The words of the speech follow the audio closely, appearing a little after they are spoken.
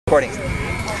Recording.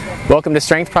 Welcome to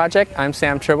Strength Project. I'm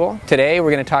Sam Tribble. Today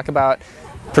we're going to talk about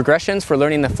progressions for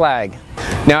learning the flag.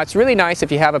 Now it's really nice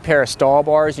if you have a pair of stall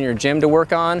bars in your gym to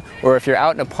work on, or if you're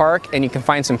out in a park and you can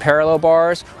find some parallel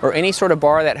bars or any sort of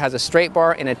bar that has a straight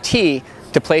bar and a T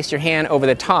to place your hand over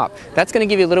the top. That's going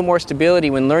to give you a little more stability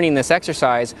when learning this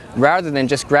exercise rather than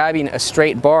just grabbing a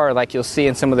straight bar like you'll see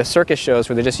in some of the circus shows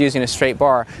where they're just using a straight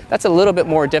bar. That's a little bit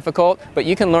more difficult, but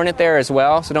you can learn it there as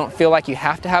well, so don't feel like you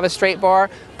have to have a straight bar,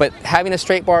 but having a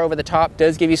straight bar over the top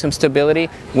does give you some stability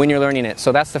when you're learning it.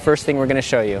 So that's the first thing we're going to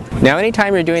show you. Now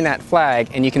anytime you're doing that flag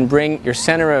and you can bring your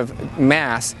center of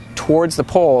mass towards the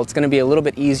pole, it's going to be a little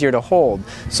bit easier to hold.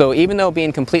 So even though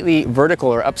being completely vertical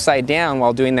or upside down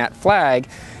while doing that flag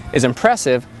is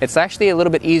impressive, it's actually a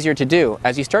little bit easier to do.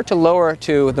 As you start to lower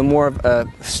to the more of a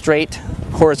straight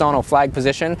horizontal flag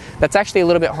position, that's actually a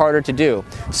little bit harder to do.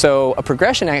 So a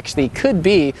progression actually could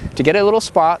be to get a little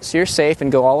spot so you're safe and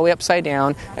go all the way upside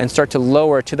down and start to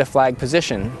lower to the flag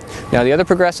position. Now the other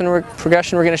progression we're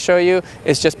going to show you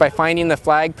is just by finding the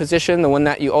flag position, the one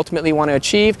that you ultimately want to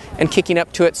achieve, and kicking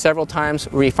up to it several times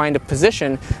where you find a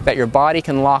position that your body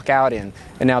can lock out in.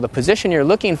 And now the position you're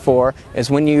looking for is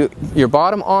when your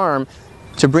bottom arm,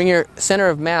 to bring your center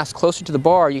of mass closer to the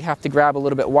bar, you have to grab a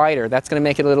little bit wider. That's going to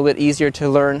make it a little bit easier to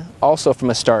learn also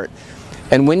from a start.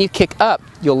 And when you kick up,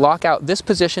 you'll lock out this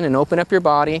position and open up your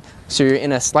body so you're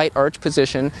in a slight arch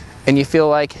position, and you feel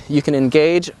like you can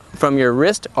engage from your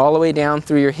wrist all the way down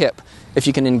through your hip. If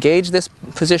you can engage this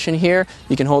position here,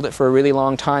 you can hold it for a really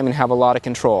long time and have a lot of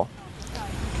control.